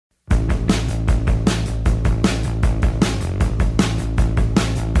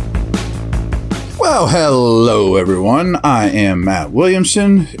Well, hello everyone. I am Matt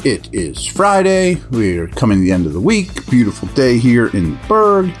Williamson. It is Friday. We're coming to the end of the week. Beautiful day here in the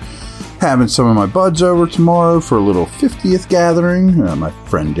Berg. Having some of my buds over tomorrow for a little 50th gathering. My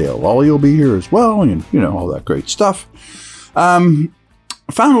friend Dale Wally will be here as well, and all that great stuff. I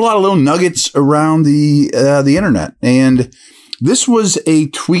found a lot of little nuggets around the internet, and this was a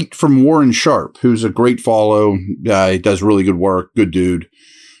tweet from Warren Sharp, who's a great follow. He does really good work, good dude.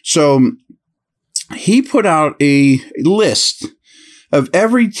 So he put out a list of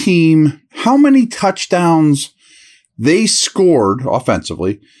every team, how many touchdowns they scored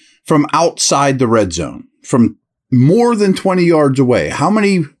offensively from outside the red zone, from more than 20 yards away. How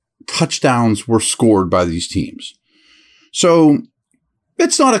many touchdowns were scored by these teams? So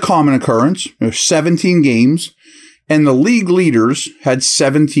it's not a common occurrence. There's 17 games, and the league leaders had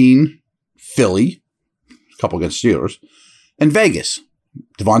 17, Philly, a couple against Steelers, and Vegas.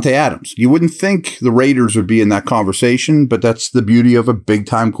 Devontae Adams. You wouldn't think the Raiders would be in that conversation, but that's the beauty of a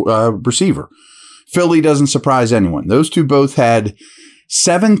big-time receiver. Philly doesn't surprise anyone. Those two both had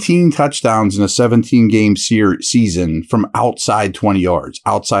 17 touchdowns in a 17-game season from outside 20 yards,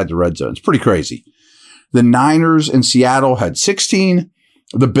 outside the red zone. It's pretty crazy. The Niners and Seattle had 16.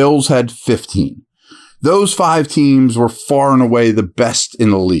 The Bills had 15. Those five teams were far and away the best in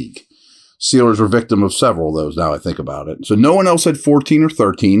the league. Steelers were victim of several of those, now I think about it. So no one else had 14 or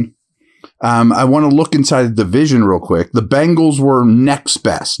 13. I want to look inside the division real quick. The Bengals were next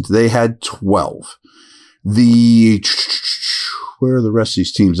best. They had 12. Where are the rest of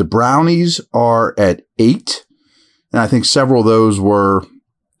these teams? The Brownies are at 8. And I think several of those were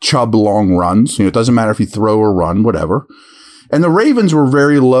Chubb long runs. It doesn't matter if you throw or run, whatever. And the Ravens were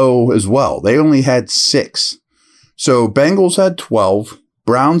very low as well. They only had 6. So Bengals had 12.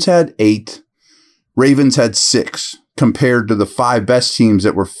 Browns had 8, Ravens had 6, compared to the 5 best teams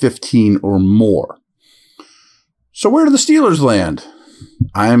that were 15 or more. So where do the Steelers land?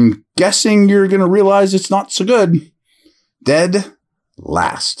 I'm guessing you're going to realize it's not so good. Dead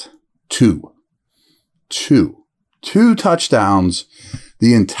last. 2 touchdowns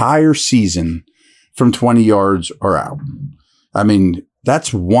the entire season from 20 yards or out. I mean,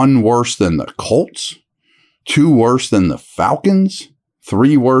 that's 1 worse than the Colts, 2 worse than the Falcons,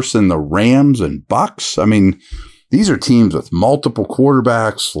 3 worse than the Rams and Bucks. I mean, these are teams with multiple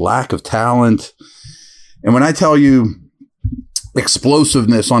quarterbacks, lack of talent. And when I tell you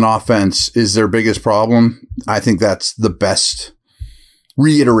explosiveness on offense is their biggest problem, I think that's the best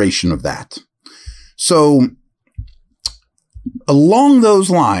reiteration of that. So along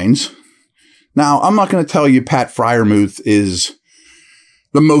those lines, now I'm not going to tell you Pat Freiermuth is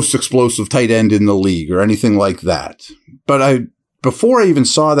the most explosive tight end in the league or anything like that. But before I even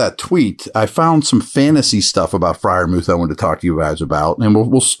saw that tweet, I found some fantasy stuff about Freiermuth I wanted to talk to you guys about, and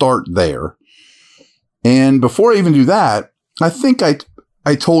we'll start there. And before I even do that, I think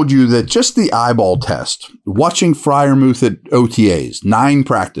I told you that just the eyeball test, watching Freiermuth at OTAs, 9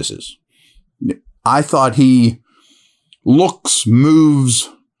 practices, I thought he looks, moves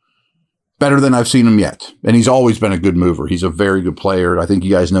better than I've seen him yet. And he's always been a good mover. He's a very good player. I think you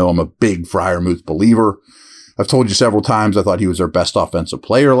guys know I'm a big Freiermuth believer. I've told you several times I thought he was our best offensive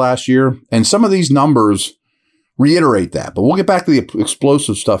player last year. And some of these numbers reiterate that. But we'll get back to the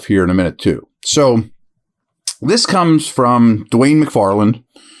explosive stuff here in a minute too. So this comes from Dwayne McFarland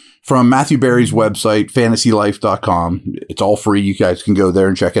from Matthew Berry's website, fantasylife.com. It's all free. You guys can go there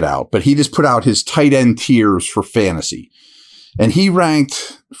and check it out. But he just put out his tight end tiers for fantasy. And he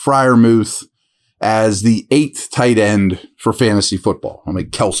ranked Freiermuth as the 8th tight end for fantasy football. I mean,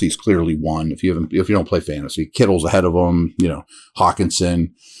 Kelsey's clearly 1 if you don't play fantasy. Kittle's ahead of him,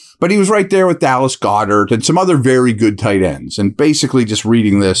 Hawkinson. But he was right there with Dallas Goedert and some other very good tight ends. And basically just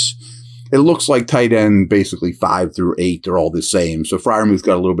reading this, it looks like tight end basically 5 through 8 are all the same. So Freiermuth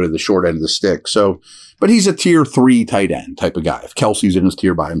got a little bit of the short end of the stick. But he's a tier 3 tight end type of guy if Kelsey's in his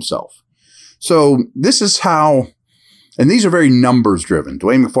tier by himself. So this is how. And these are very numbers driven.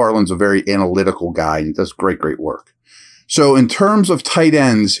 Dwayne McFarland's a very analytical guy, and he does great work. So in terms of tight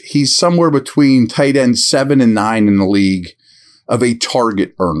ends, he's somewhere between tight end 7 and 9 in the league of a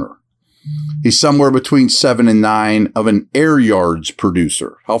target earner. He's somewhere between 7 and 9 of an air yards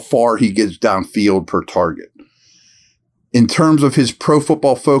producer, how far he gets downfield per target. In terms of his Pro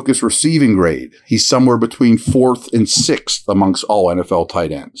Football Focus receiving grade, he's somewhere between 4th and 6th amongst all NFL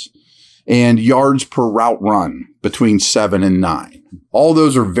tight ends. And yards per route run between 7 and 9. All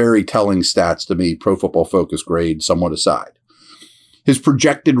those are very telling stats to me, Pro Football Focus grade somewhat aside. His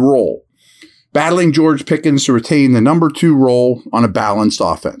projected role, battling George Pickens to retain the number 2 role on a balanced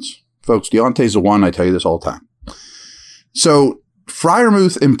offense. Folks, Deontay's the one, I tell you this all the time. So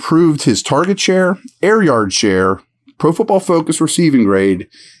Freiermuth improved his target share, air yard share, Pro Football Focus receiving grade,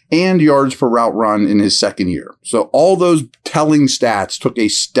 and yards per route run in his second year. So all those telling stats took a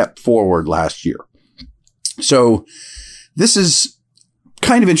step forward last year. So this is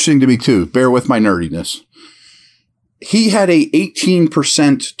kind of interesting to me too. Bear with my nerdiness. He had a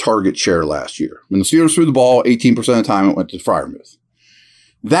 18% target share last year. When the Steelers threw the ball, 18% of the time it went to Freiermuth.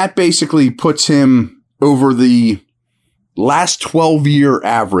 That basically puts him over the last 12-year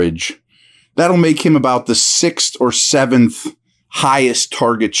average. That'll make him about the 6th or 7th highest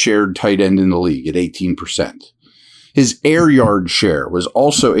target shared tight end in the league at 18%. His air yard share was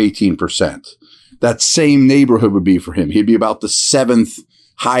also 18%. That same neighborhood would be for him. He'd be about the 7th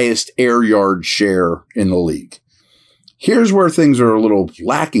highest air yard share in the league. Here's where things are a little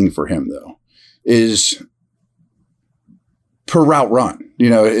lacking for him, though, is per route run. You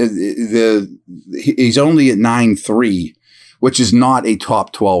know, he's only at 9.3, which is not a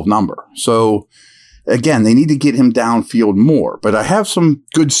top 12 number. So, again, they need to get him downfield more. But I have some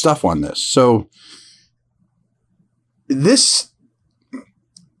good stuff on this. So, this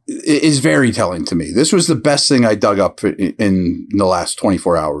is very telling to me. This was the best thing I dug up in the last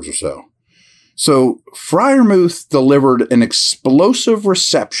 24 hours or so. So Freiermuth delivered an explosive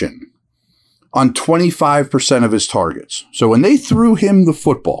reception on 25% of his targets. So when they threw him the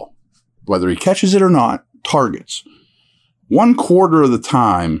football, whether he catches it or not, targets, 1/4 of the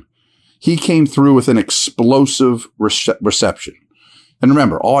time he came through with an explosive reception. And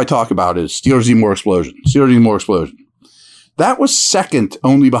remember, all I talk about is Steelers need more explosion. Steelers need more explosion. That was second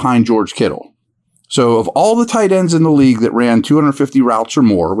only behind George Kittle. So of all the tight ends in the league that ran 250 routes or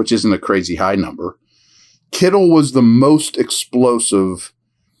more, which isn't a crazy high number, Kittle was the most explosive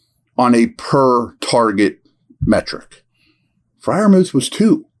on a per target metric. Freiermuth was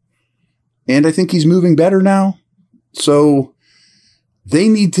 2. And I think he's moving better now. So they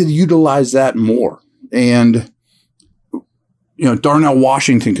need to utilize that more. And, you know, Darnell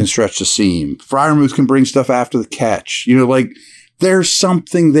Washington can stretch the seam. Freiermuth can bring stuff after the catch. You know, like, there's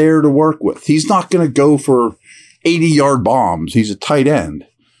something there to work with. He's not going to go for 80-yard bombs. He's a tight end.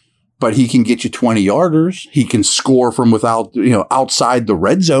 But he can get you 20-yarders. He can score from without, you know, outside the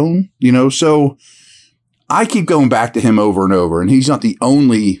red zone, you know. So I keep going back to him over and over. And he's not the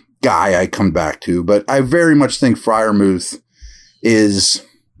only guy I come back to. But I very much think Freiermuth is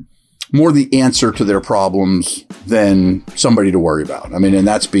more the answer to their problems than somebody to worry about. I mean, and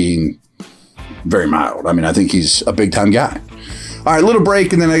that's being very mild. I mean, I think he's a big-time guy. All right, little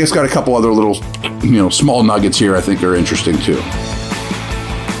break, and then I guess got a couple other little, you know, small nuggets here I think are interesting too.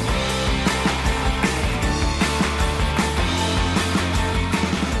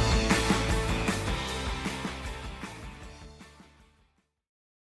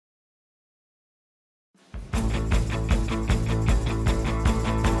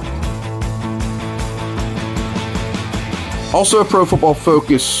 Also, a Pro Football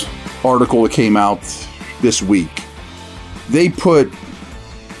Focus article that came out this week. They put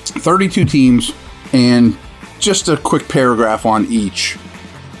 32 teams and just a quick paragraph on each.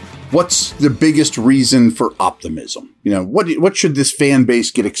 What's the biggest reason for optimism? You know, what should this fan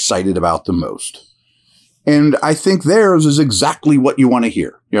base get excited about the most? And I think theirs is exactly what you want to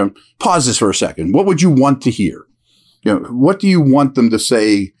hear. You know, pause this for a second. What would you want to hear? You know, what do you want them to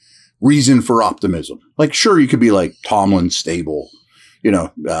say? Reason for optimism. Like, sure, you could be like Tomlin stable, you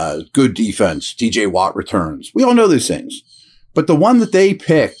know, good defense, TJ Watt returns. We all know these things. But the one that they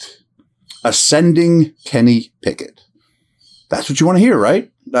picked, ascending Kenny Pickett. That's what you want to hear,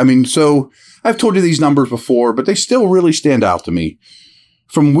 right? I mean, so I've told you these numbers before, but they still really stand out to me.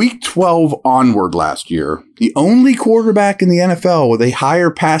 From week 12 onward last year, the only quarterback in the NFL with a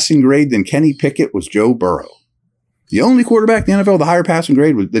higher passing grade than Kenny Pickett was Joe Burrow. The only quarterback in the NFL with a higher passing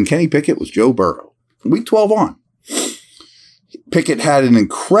grade than Kenny Pickett was Joe Burrow. From week 12 on. Pickett had an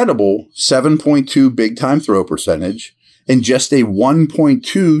incredible 7.2 big-time throw percentage and just a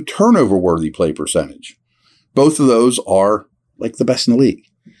 1.2 turnover-worthy play percentage. Both of those are like the best in the league.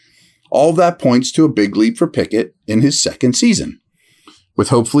 All of that points to a big leap for Pickett in his second season. With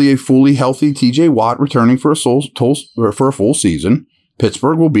hopefully a fully healthy TJ Watt returning for a full season,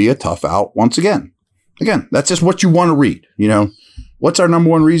 Pittsburgh will be a tough out once again. Again, that's just what you want to read. You know, what's our number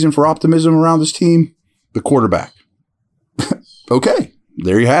one reason for optimism around this team? The quarterback. Okay,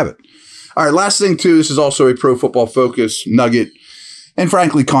 there you have it. All right, last thing too, this is also a Pro Football Focus nugget. And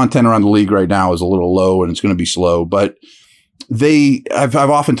frankly, content around the league right now is a little low and it's going to be slow. But I've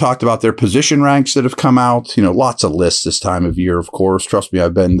often talked about their position ranks that have come out. You know, lots of lists this time of year, of course. Trust me,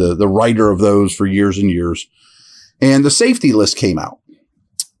 I've been the writer of those for years and years. And the safety list came out.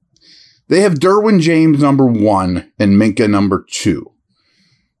 They have Derwin James number 1 and Minkah number 2.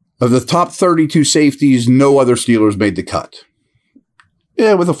 Of the top 32 safeties, no other Steelers made the cut.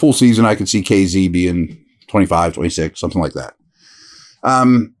 Yeah, with a full season, I could see KZ being 25, 26, something like that.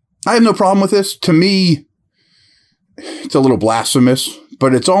 I have no problem with this. To me, it's a little blasphemous,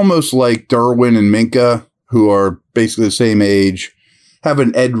 but it's almost like Derwin and Minkah, who are basically the same age, have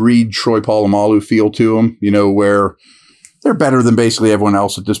an Ed Reed, Troy Polamalu feel to them, where they're better than basically everyone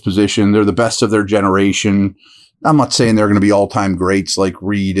else at this position. They're the best of their generation. I'm not saying they're going to be all-time greats like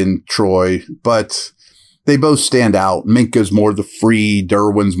Reed and Troy, but they both stand out. Minkah's more the free,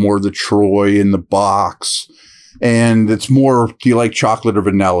 Derwin's more the Troy in the box. And it's more, do you like chocolate or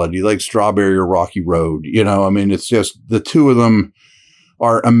vanilla? Do you like strawberry or rocky road? It's just the two of them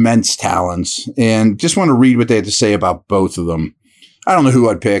are immense talents. And just want to read what they had to say about both of them. I don't know who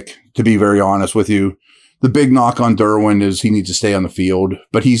I'd pick, to be very honest with you. The big knock on Derwin is he needs to stay on the field,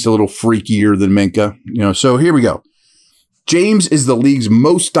 but he's a little freakier than Minkah. So here we go. James is the league's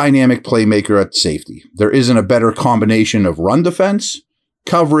most dynamic playmaker at safety. There isn't a better combination of run defense,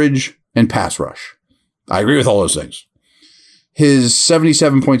 coverage, and pass rush. I agree with all those things. His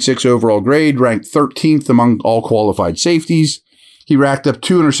 77.6 overall grade ranked 13th among all qualified safeties. He racked up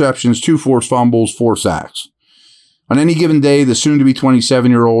 2 interceptions, 2 forced fumbles, 4 sacks. On any given day, the soon-to-be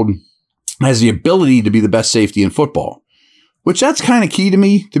 27-year-old has the ability to be the best safety in football, which that's kind of key to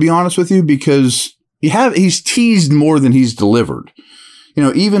me, to be honest with you, because he's teased more than he's delivered.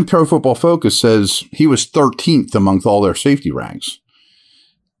 Even Pro Football Focus says he was 13th amongst all their safety ranks.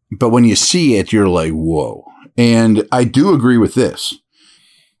 But when you see it, you're like, whoa. And I do agree with this.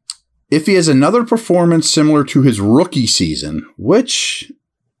 If he has another performance similar to his rookie season, which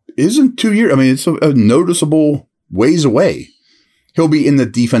isn't 2 years, it's a noticeable ways away, he'll be in the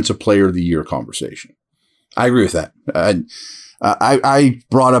Defensive Player of the Year conversation. I agree with that. I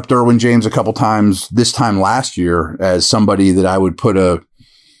brought up Derwin James a couple times this time last year as somebody that I would put a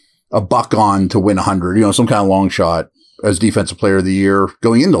buck on to win 100, some kind of long shot as Defensive Player of the Year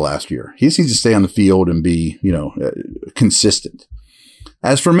going into last year. He just needs to stay on the field and be, consistent.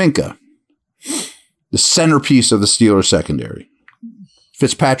 As for Minkah, the centerpiece of the Steelers secondary,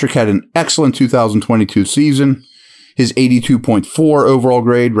 Fitzpatrick had an excellent 2022 season. His 82.4 overall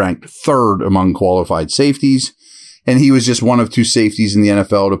grade ranked 3rd among qualified safeties, and he was just one of 2 safeties in the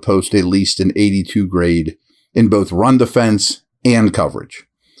NFL to post at least an 82 grade in both run defense and coverage.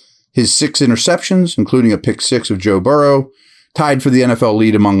 His 6 interceptions, including a pick 6 of Joe Burrow, tied for the NFL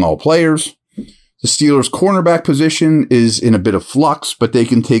lead among all players. The Steelers' cornerback position is in a bit of flux, but they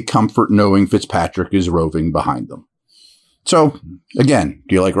can take comfort knowing Fitzpatrick is roving behind them. So, again,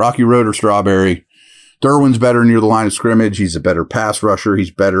 do you like Rocky Road or Strawberry? Derwin's better near the line of scrimmage. He's a better pass rusher. He's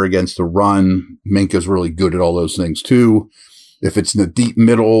better against the run. Minkah's really good at all those things, too. If it's in the deep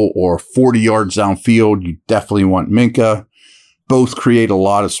middle or 40 yards downfield, you definitely want Minkah. Both create a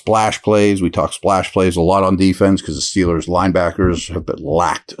lot of splash plays. We talk splash plays a lot on defense because the Steelers linebackers have been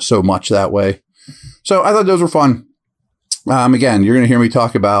lacked so much that way. So I thought those were fun. Again, you're going to hear me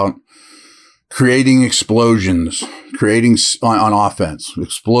talk about creating explosions, creating on offense,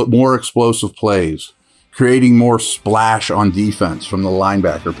 more explosive plays, creating more splash on defense from the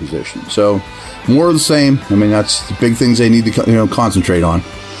linebacker position. So more of the same. That's the big things they need to concentrate on.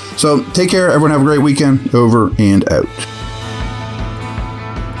 So take care. Everyone have a great weekend. Over and out.